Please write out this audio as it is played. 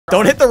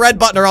Don't hit the red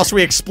button or else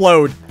we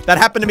explode. That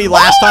happened to me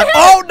last time.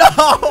 Oh,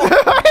 no!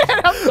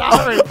 I'm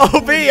sorry.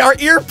 OB, our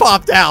ear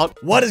popped out.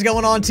 What is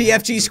going on,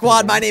 TFG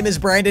squad? My name is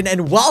Brandon,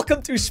 and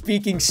welcome to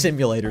Speaking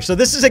Simulator. So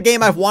this is a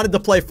game I've wanted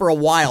to play for a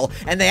while,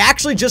 and they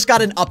actually just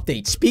got an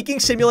update. Speaking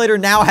Simulator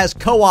now has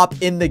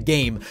co-op in the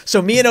game. So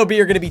me and OB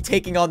are going to be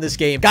taking on this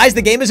game. Guys,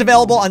 the game is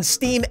available on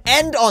Steam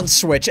and on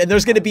Switch, and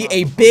there's going to be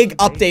a big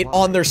update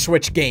on their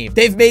Switch game.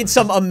 They've made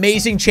some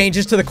amazing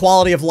changes to the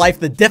quality of life.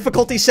 The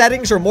difficulty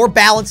settings are more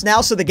balanced now,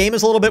 so the game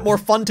is a little bit more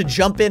fun to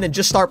jump in and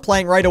just start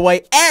playing right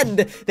away. And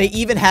they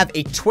even have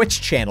a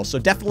Twitch channel, so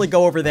definitely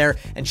go over there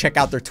and check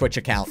out their Twitch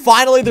account.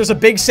 Finally, there's a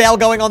big sale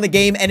going on the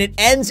game, and it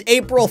ends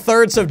April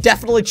 3rd, so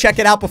definitely check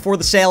it out before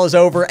the sale is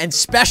over. And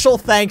special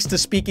thanks to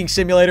Speaking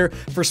Simulator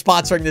for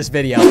sponsoring this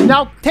video.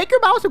 Now, take your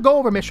mouse and go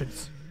over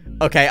missions.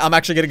 Okay, I'm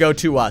actually going to go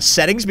to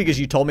settings because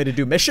you told me to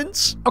do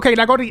missions. Okay,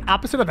 now go to the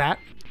opposite of that.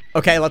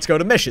 Okay, let's go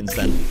to missions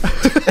then.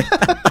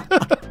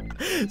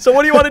 So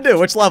what do you want to do?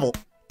 Which level?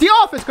 The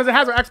office, because it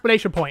has an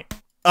explanation point.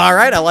 All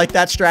right, I like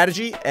that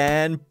strategy.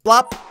 And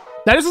blop.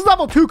 Now, this is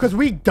level 2 because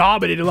we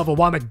dominated level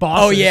 1 like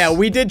bosses. Oh, yeah,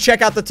 we did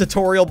check out the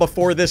tutorial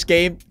before this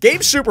game.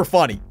 Game's super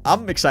funny.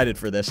 I'm excited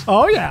for this.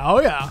 Oh, yeah,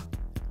 oh, yeah.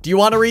 Do you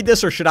want to read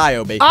this or should I,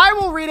 OB? I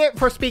will read it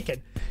for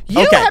speaking.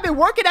 You have been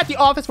working at the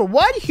office for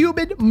 1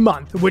 human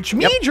month, which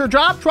means your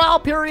job trial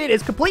period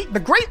is complete. The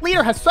great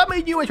leader has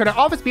summoned you into the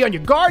office. Be on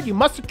your guard. You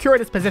must secure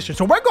this position.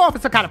 So we're going for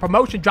some kind of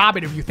promotion job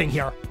interview thing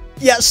here.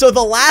 Yeah, so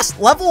the last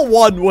level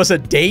 1 was a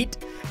date.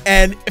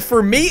 And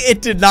for me,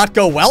 it did not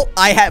go well.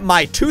 I had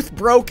my tooth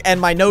broke and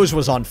my nose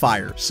was on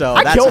fire. So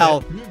that's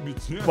how,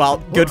 well,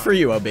 good for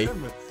you, OB.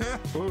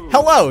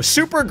 Hello,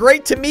 super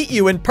great to meet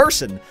you in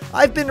person.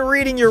 I've been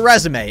reading your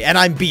resume and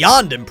I'm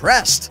beyond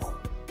impressed.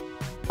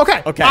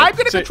 Okay, I'm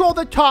going to control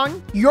the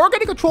tongue. You're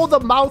going to control the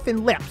mouth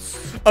and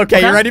lips.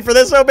 Okay, you ready for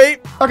this, OB?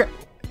 Okay,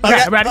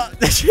 I'm ready.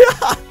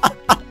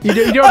 You're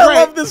doing great. I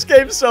love this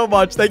game so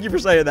much. Thank you for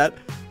saying that.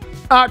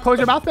 Close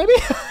your mouth, maybe.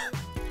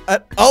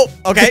 Oh,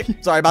 okay.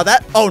 Sorry about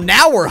that. Oh,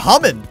 now we're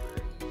humming.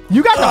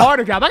 You got the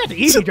harder job. I got the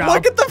easy job.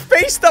 Look at the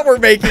face that we're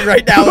making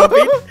right now, OB.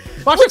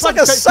 Looks like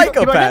a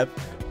psychopath.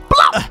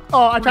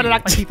 Oh, I tried to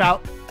knock my teeth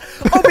out.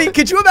 OB,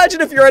 could you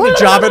imagine if you're in a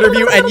job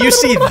interview and you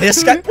see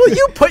this guy? Will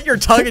you put your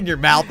tongue in your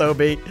mouth, OB?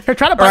 Here,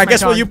 try to or I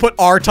guess will you put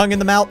our tongue in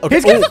the mouth? Okay.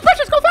 He's getting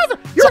suspicious. Go faster.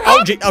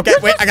 Okay,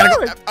 wait. I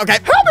gotta go. Okay.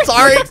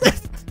 Sorry.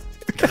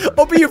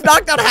 OB, you've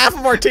knocked out half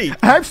of our teeth.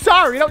 I'm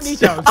sorry. We don't need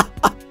those.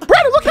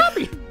 Brandon, look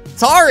happy.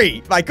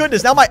 Sorry. My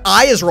goodness. Now my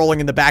eye is rolling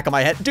in the back of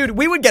my head. Dude,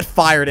 we would get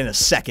fired in a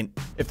second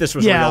if this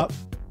was real.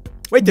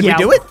 Wait, did we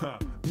do it?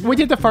 We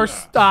did the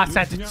first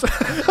sentence.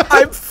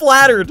 I'm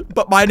flattered,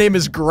 but my name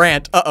is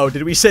Grant. Uh-oh,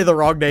 did we say the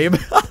wrong name?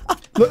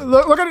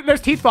 Look at it. There's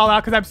teeth falling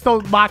out because I'm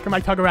still locking my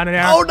tongue around in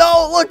there. Oh,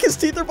 no. Look, his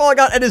teeth are falling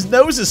out and his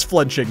nose is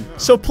flinching.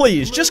 So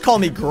please, just call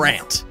me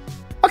Grant.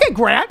 Okay,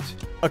 Grant.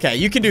 Okay,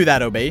 you can do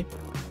that, OB.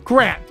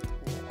 Grant.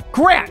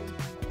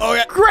 Oh,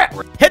 yeah.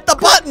 Grant. Hit the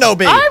button,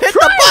 OB. Hit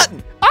the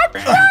button. I'm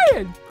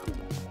trying.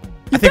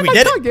 I think we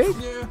did it.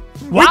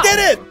 Wow. We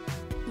did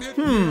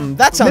it.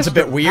 That sounds a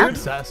bit weird.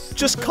 Access.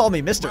 Just call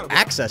me Mr.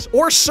 Access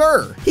or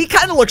Sir. He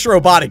kind of looks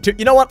robotic too.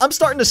 You know what? I'm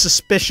starting to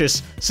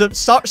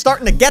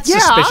starting to get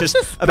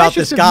suspicious about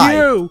this guy.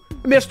 You,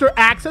 Mr.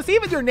 Access.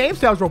 Even your name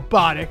sounds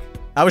robotic.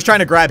 I was trying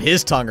to grab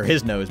his tongue or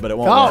his nose, but it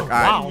won't work.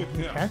 All right.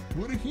 Okay.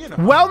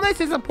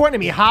 Wellness is important to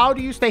me. How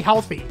do you stay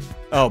healthy?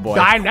 Oh, boy.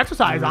 Diet and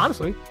exercise,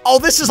 honestly. Oh,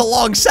 this is a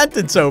long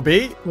sentence, OB.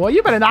 Well,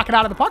 you better knock it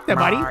out of the park there,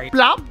 buddy.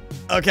 Blop.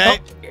 Okay.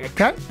 Oh,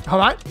 okay.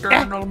 Hold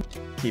on.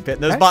 Keep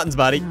hitting those buttons,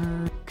 buddy.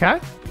 Okay.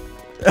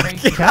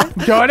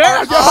 Our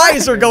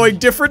eyes are going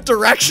different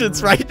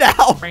directions right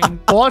now.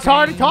 Well, it's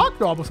hard to talk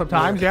normal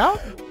sometimes, yeah?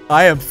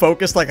 I am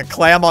focused like a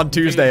clam on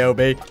Tuesday, OB.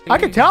 I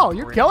can tell.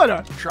 You're killing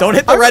it. Don't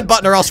hit the red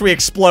button or else we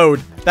explode.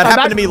 That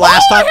happened to me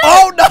last time.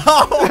 Oh, no.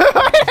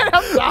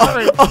 I'm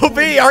sorry.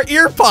 OB, our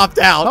ear popped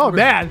out. Oh,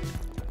 man.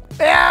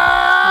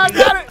 Yeah, I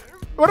got it.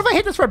 What if I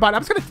hit this red button?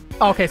 I'm just gonna...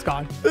 Oh, okay, it's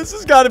gone. This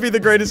has got to be the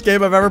greatest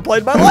game I've ever played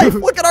in my life.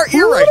 Look at our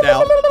ear right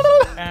now.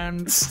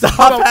 And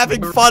stop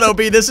having fun, OB.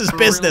 This is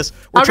business.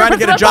 We're trying to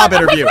get a job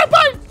interview.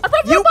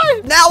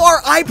 Now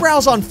our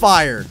eyebrows on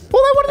fire.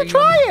 Well, I wanted to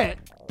try it.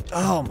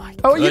 Oh, my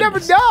goodness. Oh, you never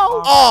know.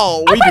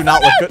 Oh, we do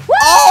not look good.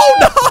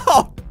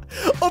 Oh,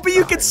 no. OB,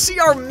 you can see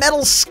our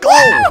metal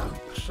skull.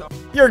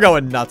 You're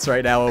going nuts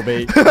right now, OB.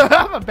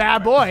 I'm a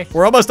bad boy.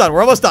 We're almost done.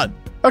 We're almost done.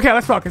 Okay,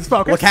 let's focus.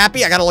 Focus. Look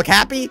happy. I got to look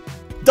happy.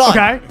 Done.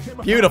 Okay.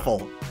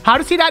 Beautiful. How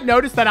does he not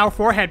notice that our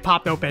forehead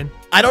popped open?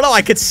 I don't know.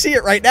 I could see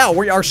it right now.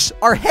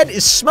 Our head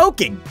is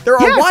smoking. There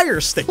are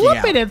wires sticking out.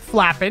 Flipping and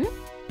flapping.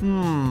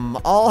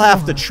 I'll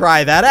have to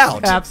try that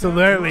out.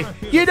 Absolutely.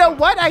 You know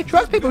what? I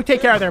trust people who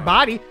take care of their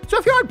body. So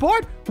if you're on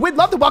board, we'd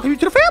love to welcome you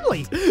to the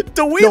family.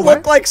 Do we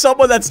look like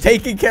someone that's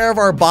taking care of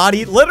our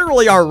body?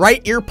 Literally, our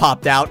right ear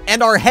popped out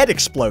and our head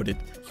exploded.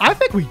 I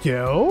think we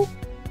do.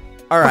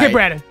 All right. Okay,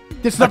 Brandon.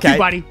 This is up to you,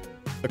 buddy.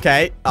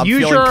 Okay. I'm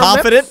feeling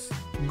confident.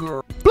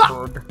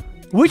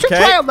 We should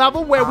try a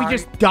level where we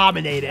just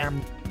dominate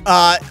him.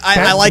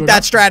 I like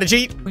that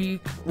strategy.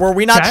 Were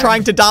we not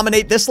trying to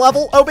dominate this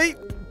level, OB?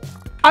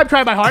 I'm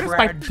trying my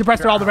hardest to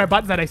press all the red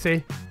buttons that I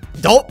see.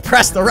 Don't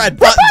press the red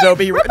buttons,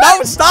 Obi.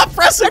 No, stop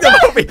pressing them,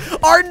 Obi.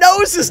 Our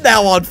nose is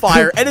now on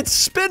fire, and it's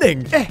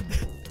spinning.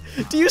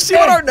 Do you see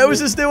what our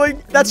nose is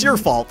doing? That's your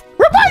fault.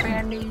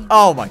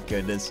 Oh, my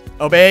goodness.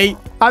 Obi.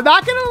 I'm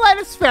not going to let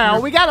us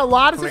fail. We got a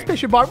lot of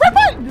suspicion, but red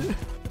button.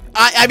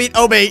 I mean,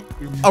 Obi,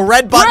 a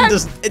red button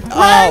does...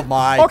 Oh,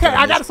 my Okay,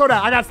 goodness. I got to slow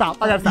down. I got to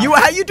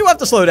stop. You do have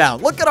to slow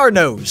down. Look at our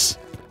nose.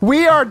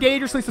 We are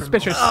dangerously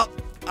suspicious.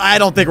 I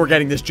don't think we're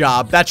getting this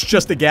job. That's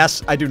just a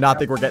guess. I do not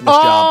think we're getting this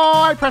job.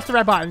 Oh, I pressed the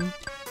red button.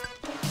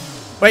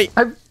 Wait.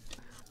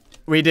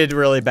 We did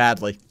really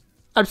badly.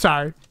 I'm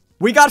sorry.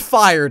 We got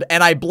fired,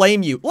 and I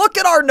blame you. Look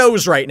at our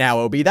nose right now,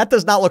 Obi. That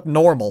does not look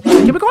normal.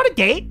 Can we go on a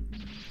date?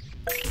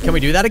 Can we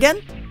do that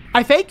again?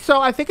 I think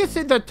so. I think it's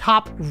in the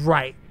top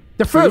right.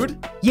 The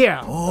food?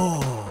 Yeah.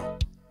 Oh.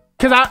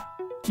 Because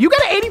you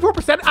got an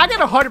 84%. I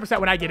got 100%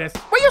 when I get this.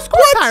 Well, your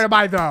score's higher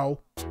by, though.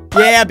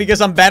 Yeah,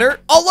 because I'm better.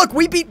 Oh, look,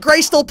 we beat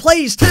Gray Still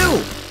Plays,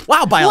 too.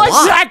 Wow, by a lot.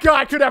 What that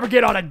guy could ever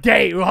get on a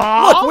date,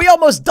 huh? Look, we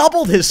almost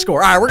doubled his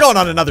score. All right, we're going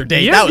on another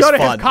date. That was fun. You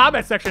go to fun. his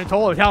comment section and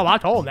told him. I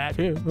told him that,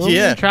 too.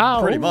 Yeah,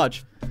 pretty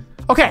much.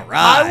 Okay,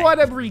 right. I want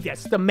to read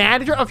this. The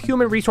manager of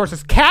human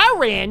resources,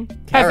 Karen,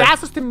 has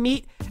asked us to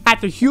meet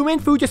at the human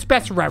food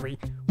dispensary.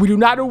 We do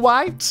not know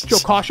why. Show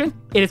caution.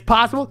 It is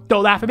possible,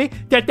 don't laugh at me,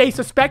 that they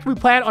suspect we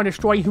plan on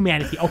destroying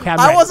humanity. Okay,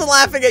 I wasn't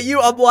laughing at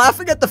you. I'm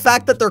laughing at the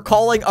fact that they're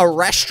calling a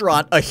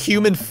restaurant a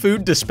human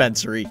food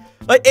dispensary.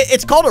 Like,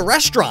 it's called a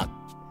restaurant.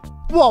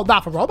 Well,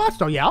 not for robots,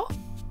 though, yeah?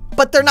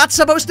 But they're not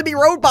supposed to be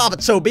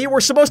robots, Obi.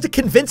 We're supposed to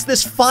convince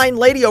this fine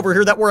lady over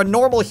here that we're a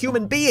normal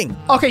human being.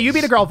 Okay, you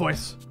be the girl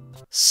voice.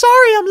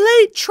 Sorry, I'm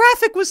late.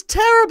 Traffic was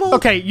terrible.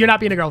 Okay, you're not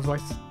being a girl's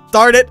voice.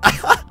 Darn it.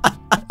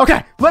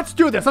 Okay, let's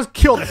do this. Let's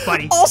kill this,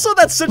 buddy. Also,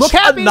 that's such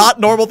a not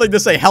normal thing to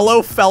say.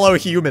 Hello, fellow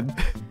human.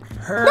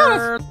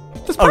 No,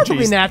 that's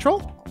perfectly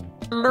natural.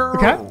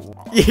 Okay.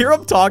 You hear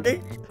him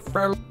talking?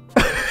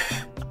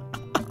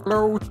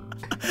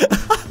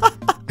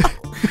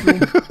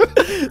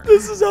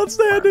 This is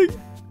outstanding.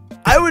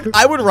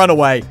 I would run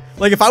away.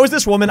 Like, if I was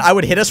this woman, I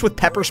would hit us with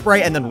pepper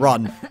spray and then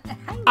run.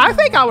 I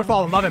think I would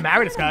fall in love and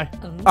marry this guy.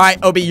 All right,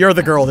 Obi, you're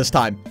the girl this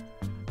time.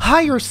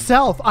 Hi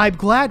yourself. I'm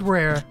glad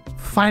we're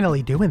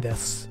finally doing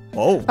this.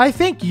 Oh. I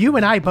think you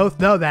and I both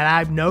know that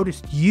I've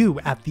noticed you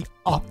at the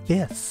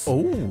office.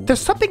 Oh. There's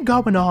something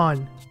going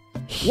on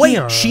here.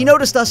 Wait, she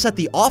noticed us at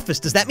the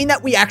office. Does that mean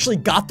that we actually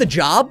got the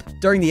job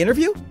during the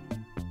interview?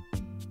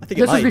 I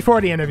think this was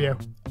before the interview.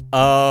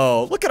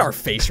 Oh, look at our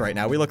face right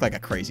now. We look like a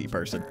crazy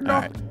person. No,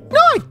 all right. No,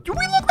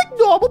 we look like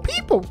normal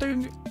people.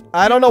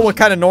 I don't know what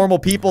kind of normal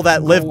people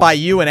that live by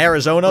you in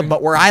Arizona,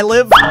 but where I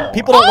live,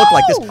 people don't look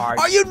like this.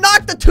 Oh, you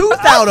knocked the tooth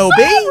out,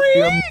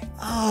 Obi!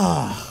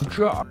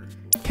 Oh.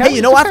 Hey,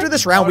 you know, after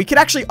this round, we could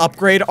actually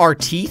upgrade our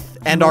teeth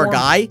and our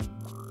guy.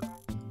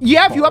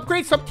 Yeah, if you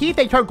upgrade some teeth,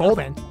 they turn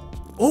golden.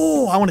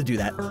 Oh, I want to do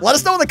that. Let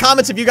us know in the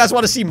comments if you guys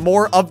want to see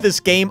more of this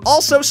game.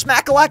 Also,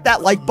 smack-a-lack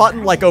that like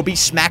button like OB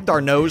smacked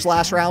our nose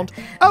last round.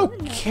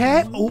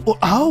 Okay.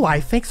 Oh, I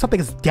think something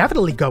is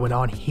definitely going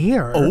on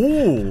here.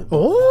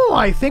 Oh,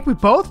 I think we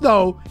both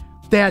know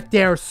that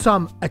there's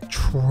some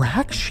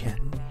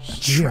attraction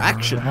here.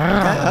 Attraction?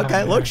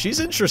 Okay, look, she's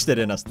interested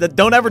in us.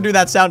 Don't ever do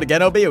that sound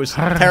again, OB. It was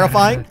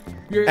terrifying.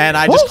 And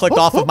I just clicked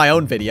off of my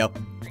own video.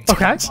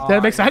 Okay,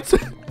 that makes sense.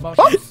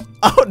 Oops.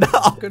 Oh,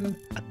 no.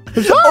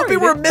 Sorry,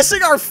 we're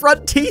missing our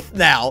front teeth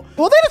now.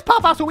 Well, they just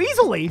pop out so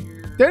easily.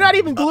 They're not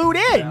even glued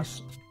in.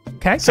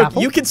 Okay, so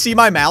you can see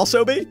my mouse,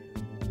 Obi?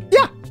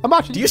 Yeah, I'm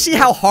watching. Do you see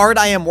how hard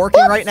I am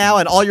working right now,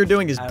 and all you're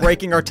doing is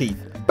breaking our teeth?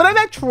 But I'm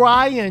not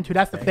trying to.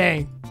 That's the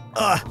thing.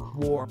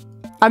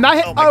 I'm not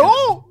hitting.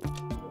 Oh,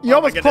 you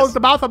almost closed the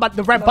mouth about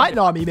the red button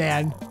on me,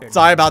 man.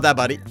 Sorry about that,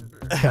 buddy.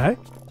 Okay,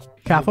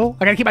 careful.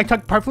 I gotta keep my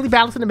tongue perfectly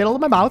balanced in the middle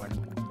of my mouth,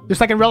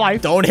 just like in real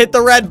life. Don't hit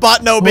the red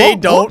button, Obi.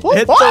 Don't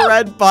hit the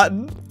red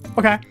button.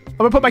 Okay.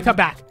 I'm gonna put my tongue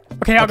back.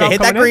 Okay, I'll go.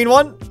 Hit that green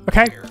one.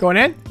 Okay, going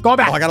in, going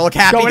back. Oh, I gotta look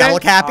happy. Gotta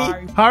look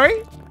happy.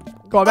 Hurry.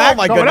 Go back. Oh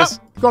my goodness.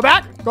 Go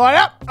back. Going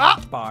up.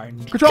 Up.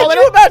 Control it.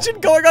 Can you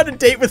imagine going on a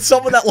date with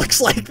someone that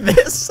looks like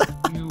this?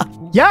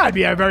 Yeah, it'd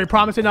be a very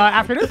promising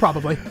afternoon,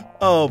 probably.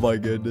 Oh my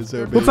goodness.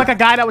 Obi. Looks like a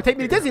guy that would take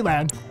me to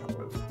Disneyland.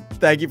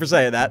 Thank you for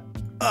saying that.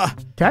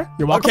 Okay,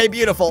 you're welcome. Okay,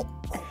 beautiful.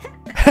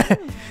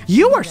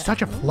 You are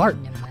such a flirt.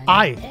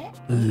 I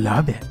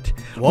love it.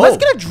 Whoa. Let's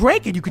get a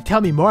drink and you can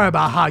tell me more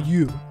about how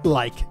you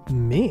like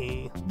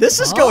me. This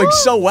is going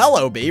so well,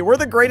 OB. We're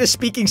the greatest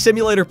speaking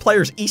simulator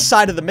players east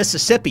side of the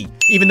Mississippi,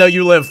 even though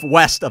you live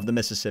west of the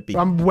Mississippi.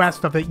 I'm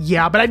west of it,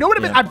 yeah, but I know what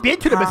it is. I've been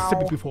to the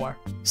Mississippi before.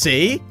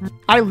 See?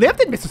 I lived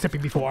in Mississippi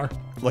before.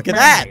 Look at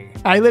that.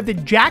 I lived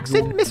in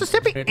Jackson,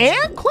 Mississippi,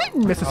 and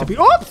Clinton, Mississippi.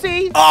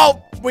 Oopsie.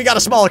 Oh, we got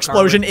a small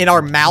explosion in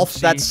our mouth.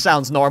 That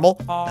sounds normal.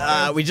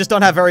 We just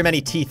don't have very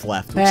many teeth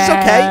left, which is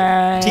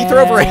okay. Teeth are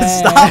overrated.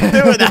 Stop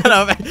doing that,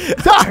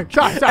 OB. Sorry.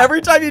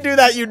 Every time you do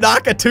that, you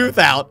knock a tooth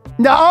out.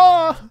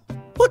 No.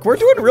 Look, we're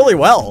doing really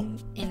well.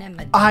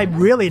 I'm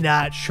really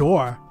not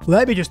sure.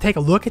 Let me just take a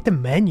look at the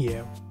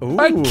menu.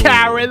 Ooh.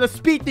 Karen, let's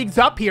speed things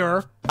up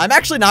here. I'm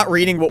actually not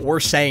reading what we're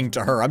saying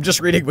to her. I'm just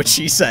reading what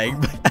she's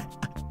saying.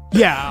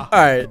 Yeah. All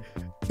right.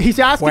 He's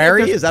asking.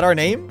 Query, is that our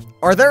name?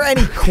 Are there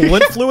any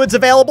coolant fluids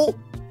available?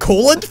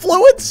 Coolant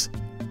fluids?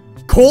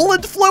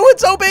 Coolant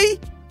fluids, OB?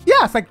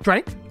 Yeah, it's like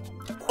drink.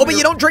 Oh, but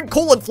you don't drink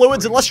coolant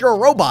fluids unless you're a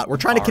robot. We're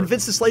trying to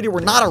convince this lady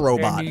we're not a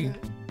robot.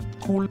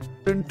 Hold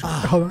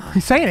on.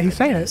 He's saying it. He's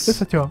saying it.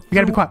 Listen to him. You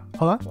gotta be quiet.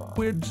 Hold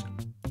on.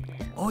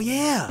 Oh,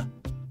 yeah.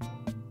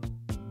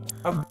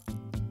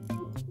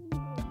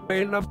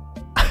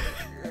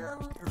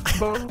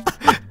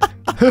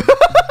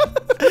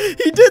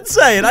 He did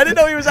say it. I didn't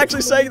know he was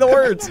actually saying the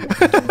words.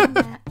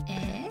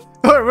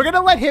 All right, we're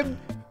gonna let him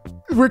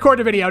record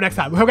the video next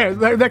time. Okay,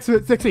 next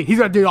scene. He's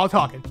gonna do all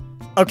talking.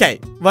 Okay,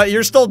 but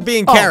you're still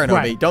being Karen,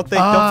 right. Obi. Don't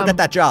forget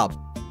that job.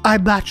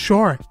 I'm not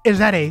sure. Is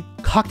that a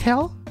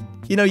cocktail?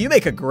 You know, you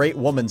make a great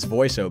woman's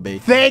voice, Obi.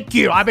 Thank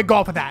you. I've been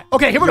going for that.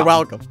 Okay, here we go. You're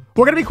welcome.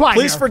 We're gonna be quiet.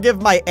 Please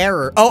forgive my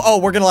error. Oh,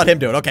 we're gonna let him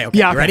do it. Okay.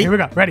 Yeah. You ready? Here we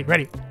go.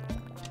 Ready.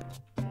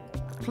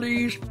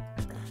 Please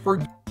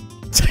forgive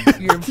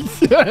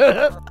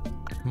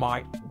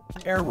my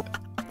error.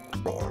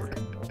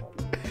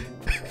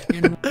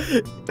 In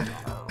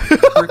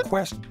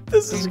request.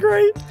 This is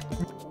great.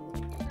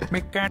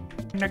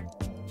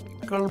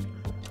 Mechanical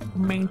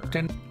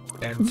maintenance.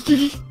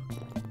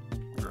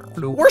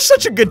 We're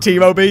such a good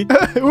team, Obi.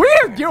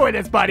 We're doing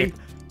this, buddy.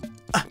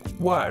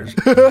 Was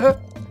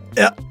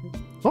Yeah.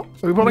 Oh,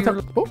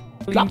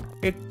 stop.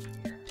 it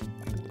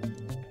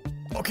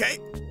Okay.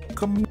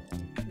 comedic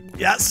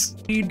Yes.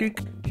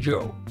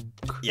 joke?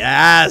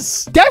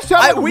 Yes. That's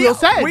what real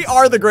sense. We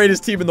are the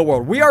greatest team in the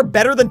world. We are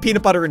better than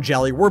peanut butter and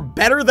jelly. We're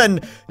better than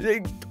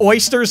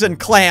oysters and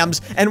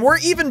clams, and we're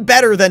even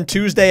better than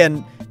Tuesday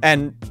and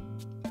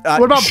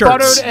what about shirts.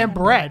 buttered and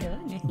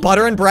bread?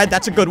 Butter and bread.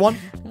 That's a good one.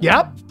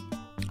 Yep.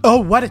 Oh,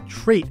 what a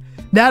treat.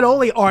 Not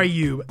only are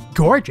you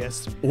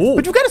gorgeous, Ooh.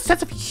 but you've got a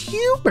sense of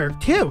humor,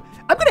 too.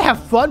 I'm going to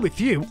have fun with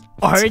you,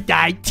 aren't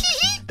I?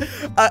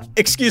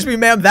 Excuse me,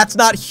 ma'am. That's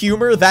not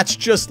humor. That's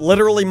just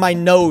literally my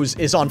nose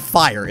is on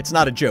fire. It's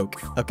not a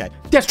joke. Okay.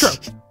 That's true.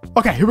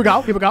 Okay, here we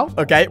go.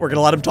 Okay, we're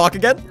gonna let him talk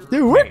again.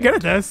 Dude, we're good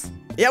at this.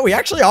 Yeah, we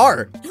actually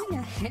are.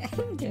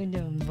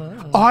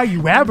 Are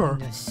you ever?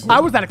 I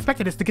was not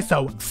expecting this to get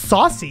so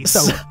saucy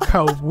so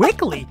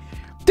quickly.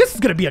 This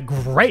is going to be a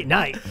great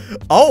night.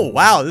 Oh,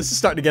 wow. This is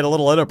starting to get a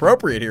little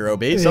inappropriate here,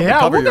 OB. Something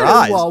cover your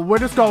eyes. Well, we're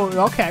just going,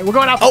 okay. We're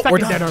going out for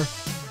second dinner.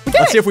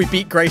 Let's see if we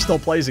beat Gray Still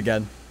Plays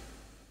again.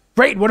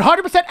 Great,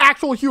 100%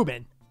 actual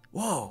human.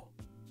 Whoa.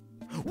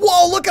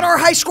 Whoa, look at our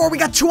high score. We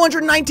got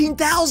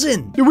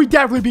 219,000. We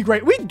definitely be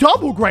great. We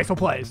double Graceful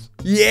Plays.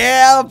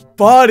 Yeah,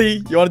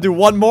 buddy. You want to do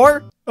one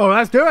more? Oh,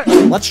 let's do it.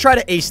 Let's try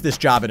to ace this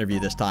job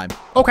interview this time.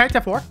 Okay,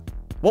 step 4.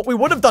 What we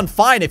would have done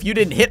fine if you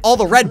didn't hit all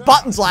the red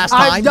buttons last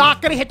time. I'm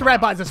not going to hit the red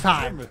buttons this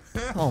time.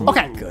 Oh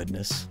my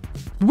goodness.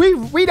 We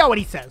know what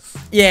he says.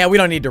 Yeah, we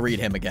don't need to read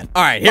him again.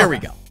 All right, here we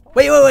go.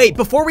 Wait.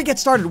 Before we get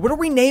started, what are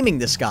we naming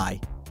this guy?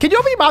 Can you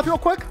open your mouth real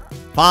quick?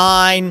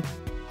 Fine.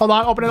 Hold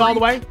on, open it all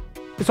the way.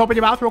 Just open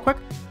your mouth real quick.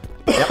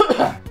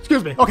 Yep.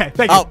 Excuse me. Okay,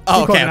 thank you.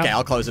 Oh, okay.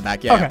 I'll close it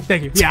back. Yeah. Okay,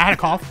 thank you. Yeah, I had a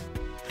cough.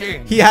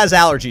 He has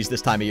allergies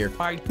this time of year.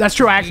 That's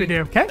true, I actually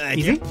do. Okay, Thank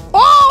easy. you.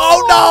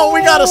 Oh no,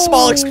 we got a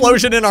small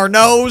explosion in our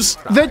nose.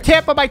 The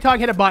tip of my tongue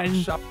hit a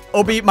button.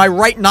 Obi, my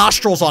right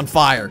nostril's on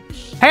fire.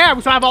 Hey,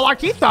 we still have all our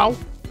teeth though.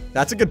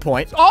 That's a good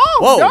point.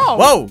 Oh, no.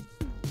 Whoa.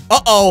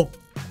 Uh-oh.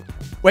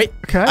 Wait,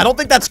 Okay. I don't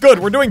think that's good.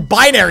 We're doing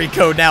binary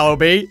code now,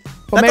 Obi.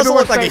 Well, That doesn't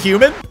look like a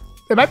human.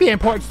 It might be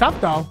important stuff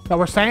though that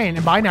we're saying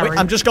in binary. Wait,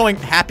 I'm just going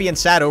happy and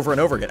sad over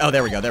and over again. Oh,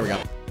 there we go.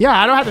 Yeah,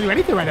 I don't have to do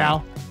anything right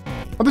now.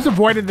 I'm just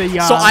avoiding the.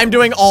 So I'm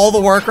doing all the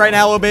work right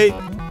now, Obi?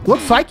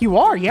 Looks like you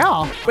are,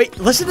 yeah. Wait,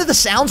 listen to the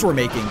sounds we're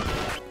making.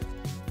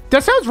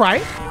 That sounds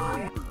right.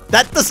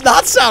 That does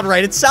not sound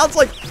right. It sounds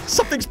like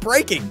something's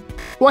breaking.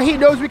 Well, he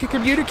knows we can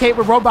communicate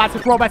with robots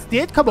if robots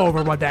did come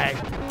over one day.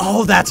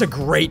 Oh, that's a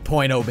great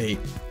point, Obi.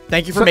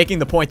 Thank you for making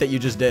the point that you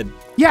just did.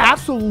 Yeah,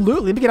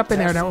 absolutely. Let me get up in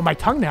there now with my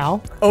tongue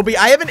now. Obi,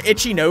 I have an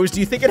itchy nose. Do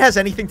you think it has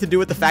anything to do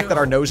with the fact that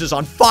our nose is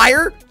on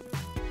fire?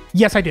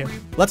 Yes, I do.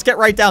 Let's get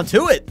right down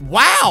to it.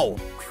 Wow.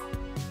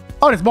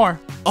 Oh, there's more.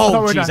 Oh,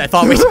 jeez.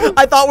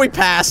 I thought we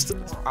passed.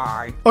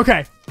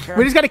 Okay.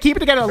 We just got to keep it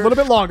together a little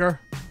bit longer.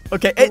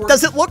 Okay.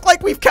 Does it look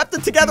like we've kept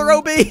it together,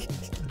 Obi?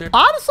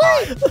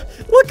 Honestly,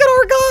 Look at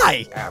our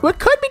guy. we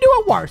could be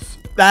doing worse.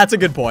 That's a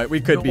good point.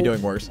 We could be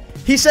doing worse.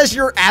 He says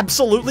you're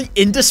absolutely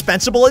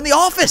indispensable in the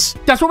office.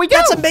 That's what we do.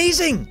 That's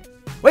amazing.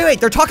 Wait.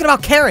 They're talking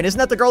about Karen. Isn't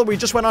that the girl that we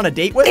just went on a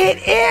date with? It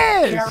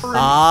is.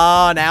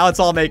 Ah, now it's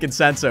all making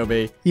sense,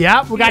 Obi.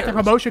 Yeah, we got the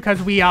promotion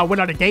because we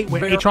went on a date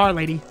with HR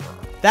lady.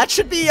 That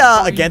should be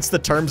against the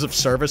terms of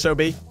service,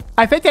 Obi.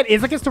 I think that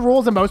is against the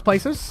rules in most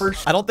places.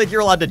 I don't think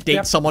you're allowed to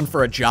date someone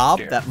for a job.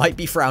 That might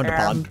be frowned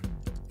upon.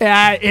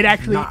 It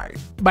actually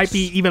might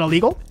be even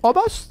illegal,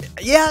 almost.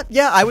 Yeah,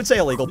 I would say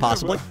illegal,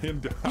 possibly.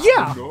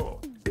 Yeah.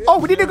 Oh,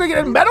 we need to go get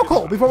a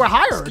medical before we're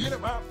hired.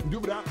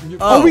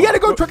 Oh, we gotta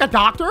go trick a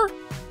doctor?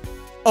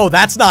 Oh,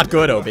 that's not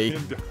good, Obi.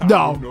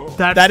 No,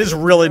 That is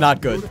really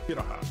not good.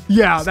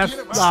 yeah, that's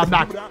not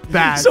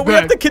bad. So we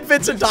Good. have to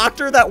convince a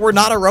doctor that we're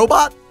not a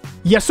robot?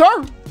 Yes,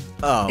 sir.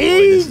 Oh, boy,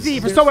 Easy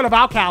for someone of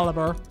our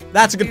caliber.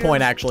 that's a good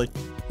point, actually.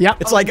 Yep.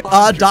 It's like,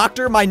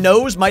 doctor, my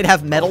nose might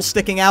have metal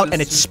sticking out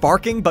and it's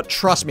sparking, but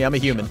trust me, I'm a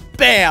human.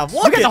 Bam!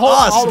 Look at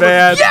us,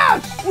 man.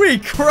 Yes! We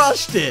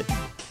crushed it.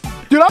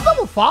 Dude, I'm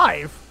level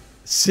 5.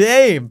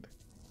 Same.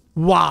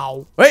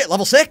 Wow. Wait,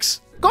 level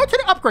 6? Go to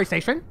the upgrade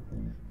station.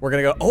 We're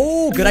gonna go,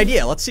 oh, good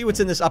idea. Let's see what's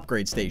in this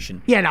upgrade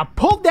station. Yeah, now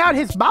pull down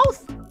his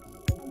mouth.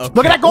 Okay.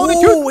 Look at that golden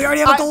Ooh, tooth. we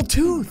already have a gold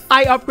tooth.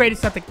 I upgraded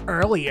something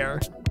earlier.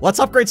 Let's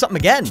upgrade something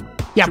again.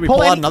 Yeah, Should we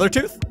pull out another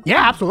tooth?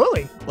 Yeah,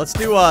 absolutely. Let's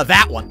do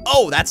that one.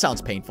 Oh, that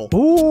sounds painful.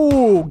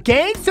 Ooh,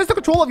 gain system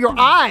control of your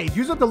eyes.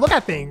 Use it to look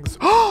at things.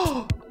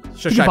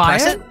 Should I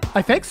press it?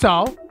 I think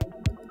so.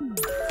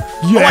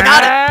 I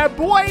got it,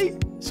 boy.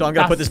 So I'm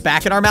gonna put this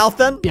back in our mouth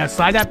then? Yeah,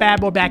 slide that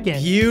bad boy back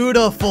in.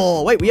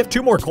 Beautiful. Wait, we have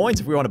 2 more coins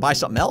if we want to buy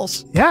something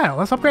else. Yeah,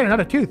 let's upgrade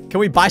another tooth. Can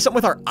we buy something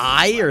with our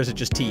eye, or is it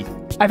just teeth?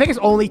 I think it's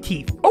only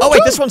teeth. Oh, wait,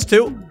 tooth. this one's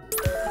 2.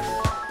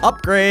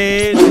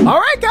 Upgrade. All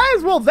right,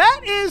 guys. Well,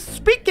 that is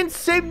Speaking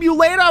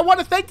Simulator. I want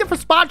to thank them for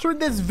sponsoring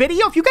this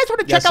video. If you guys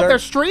want to check out their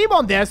stream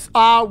on this,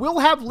 we'll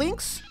have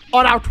links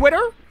on our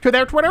Twitter, to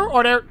their Twitter,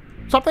 or their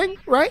something,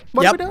 right?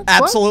 What are we doing?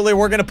 Absolutely.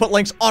 We're going to put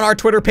links on our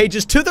Twitter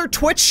pages to their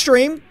Twitch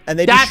stream, and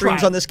they do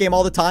streams on this game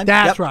all the time.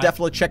 That's right.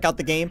 Definitely check out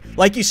the game.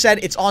 Like you said,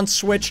 it's on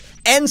Switch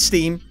and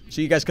Steam, so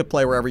you guys could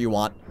play wherever you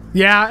want.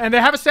 Yeah, and they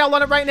have a sale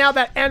on it right now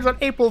that ends on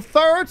April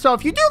 3rd. So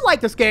if you do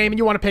like this game and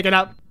you want to pick it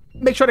up,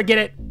 make sure to get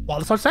it while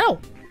it's on sale.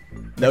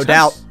 No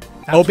doubt.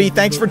 Obi,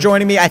 thanks for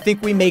joining me. I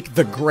think we make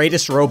the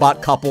greatest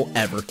robot couple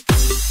ever.